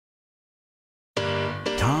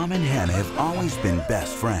Sam and Hannah have always been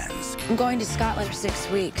best friends. I'm going to Scotland for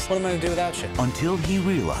 6 weeks. What am I going to do without you? Until he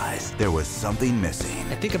realized there was something missing.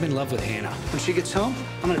 I think I'm in love with Hannah. When she gets home,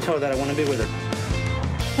 I'm going to tell her that I want to be with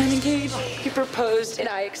her. I'm engaged. He proposed, and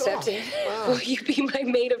I accepted. Will you be my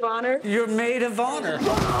maid of honor? Your maid of honor.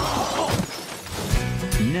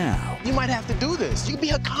 Now, You might have to do this. You be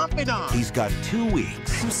a confidant. he's got 2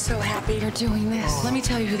 weeks I'm so happy you're doing this. Let me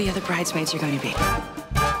tell you who the other bridesmaids are going to be.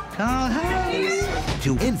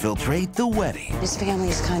 to infiltrate the wedding. His family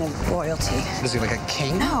is kind of royalty. Is he like a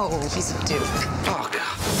king? No, he's a duke. Fuck.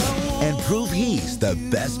 And prove he's the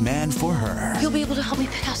best man for her. You'll be able to help me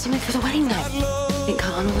pick out something for the wedding night. Think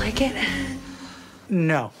Colin will like it?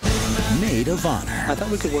 No. Maid of honor. I thought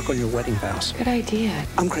we could work on your wedding vows. Good idea.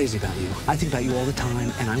 I'm crazy about you. I think about you all the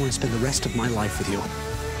time, and I want to spend the rest of my life with you.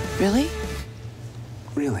 Really?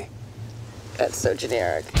 Really. That's so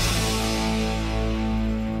generic.